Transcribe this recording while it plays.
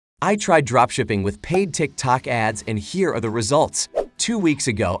I tried dropshipping with paid TikTok ads and here are the results. 2 weeks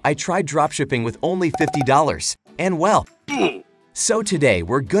ago, I tried dropshipping with only $50. And well, so today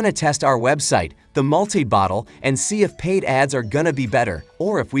we're gonna test our website, the multi-bottle, and see if paid ads are gonna be better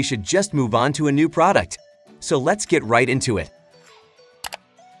or if we should just move on to a new product. So let's get right into it.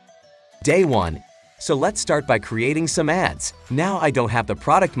 Day 1. So let's start by creating some ads. Now I don't have the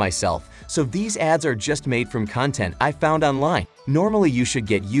product myself, so these ads are just made from content I found online. Normally you should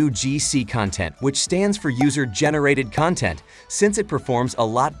get UGC content, which stands for user-generated content, since it performs a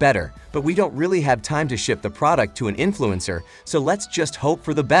lot better, but we don't really have time to ship the product to an influencer, so let's just hope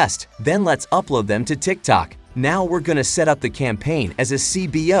for the best. Then let's upload them to TikTok. Now we're gonna set up the campaign as a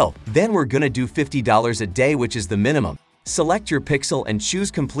CBO. Then we're gonna do $50 a day, which is the minimum. Select your pixel and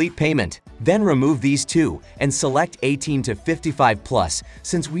choose complete payment. Then remove these two and select 18 to 55 plus,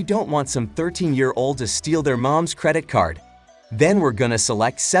 since we don't want some 13-year-old to steal their mom's credit card. Then we're gonna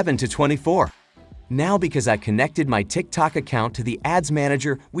select 7 to 24. Now because I connected my TikTok account to the ads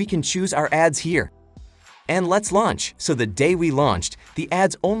manager, we can choose our ads here. And let's launch. So the day we launched, the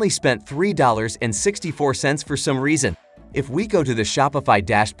ads only spent $3.64 for some reason. If we go to the Shopify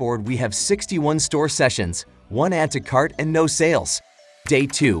dashboard, we have 61 store sessions, 1 add to cart, and no sales. Day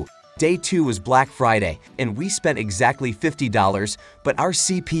 2. Day 2 was Black Friday, and we spent exactly $50, but our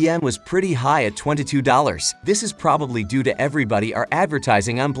CPM was pretty high at $22. This is probably due to everybody are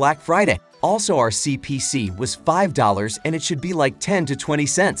advertising on Black Friday. Also, our CPC was $5, and it should be like 10 to 20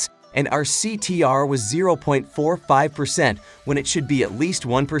 cents. And our CTR was 0.45% when it should be at least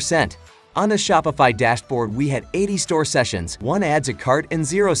 1%. On the Shopify dashboard, we had 80 store sessions, 1 add to cart, and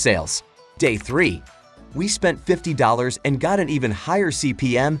 0 sales. Day 3. We spent $50 and got an even higher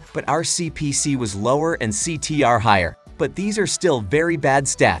CPM, but our CPC was lower and CTR higher. But these are still very bad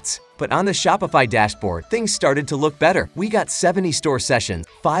stats. But on the Shopify dashboard, things started to look better. We got 70 store sessions,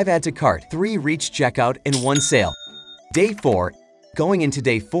 5 add to cart, 3 reached checkout, and 1 sale. Day 4. Going into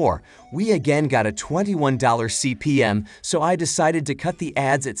day 4, we again got a $21 CPM, so I decided to cut the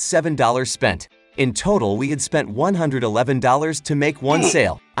ads at $7 spent. In total, we had spent $111 to make 1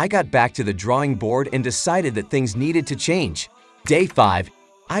 sale. I got back to the drawing board and decided that things needed to change. Day 5.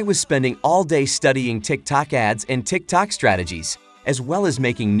 I was spending all day studying TikTok ads and TikTok strategies, as well as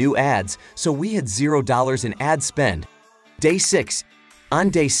making new ads, so we had $0 in ad spend. Day 6. On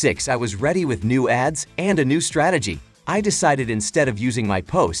day 6, I was ready with new ads and a new strategy. I decided instead of using my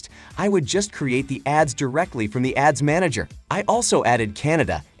post, I would just create the ads directly from the ads manager. I also added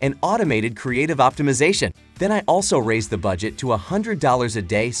Canada and automated creative optimization. Then I also raised the budget to $100 a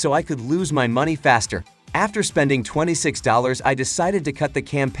day so I could lose my money faster. After spending $26, I decided to cut the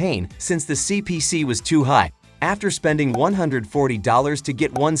campaign since the CPC was too high. After spending $140 to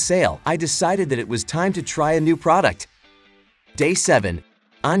get 1 sale, I decided that it was time to try a new product. Day 7.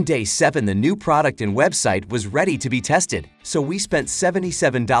 On day 7, the new product and website was ready to be tested, so we spent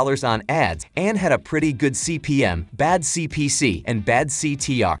 $77 on ads and had a pretty good CPM, bad CPC, and bad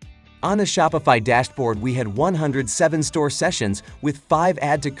CTR. On the Shopify dashboard, we had 107 store sessions with 5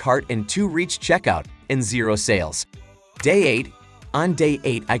 add to cart and 2 reached checkout and 0 sales. Day 8. On day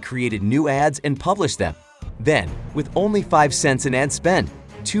 8, I created new ads and published them. Then, with only 5 cents in ad spend,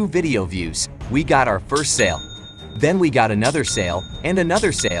 2 video views, we got our first sale. Then we got another sale, and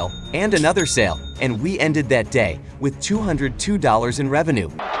another sale, and another sale, and we ended that day with $202 in revenue.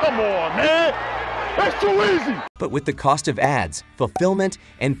 Come on, man! That's too easy! But with the cost of ads, fulfillment,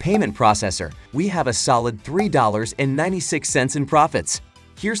 and payment processor, we have a solid $3.96 in profits.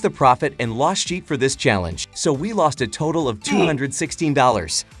 Here's the profit and loss sheet for this challenge. So we lost a total of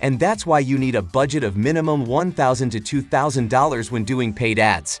 $216, and that's why you need a budget of minimum $1,000 to $2,000 when doing paid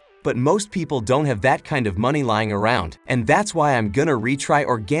ads. But most people don't have that kind of money lying around, and that's why I'm gonna retry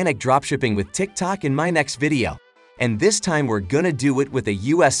organic dropshipping with TikTok in my next video. And this time we're gonna do it with a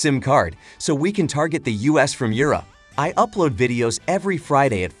US SIM card, so we can target the US from Europe. I upload videos every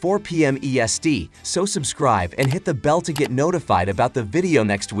Friday at 4 p.m. EST, so subscribe and hit the bell to get notified about the video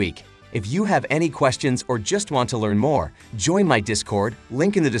next week. If you have any questions or just want to learn more, join my Discord,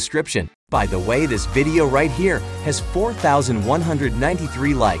 link in the description. By the way, this video right here has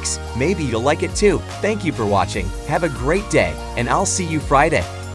 4,193 likes. Maybe you'll like it too. Thank you for watching. Have a great day, and I'll see you Friday.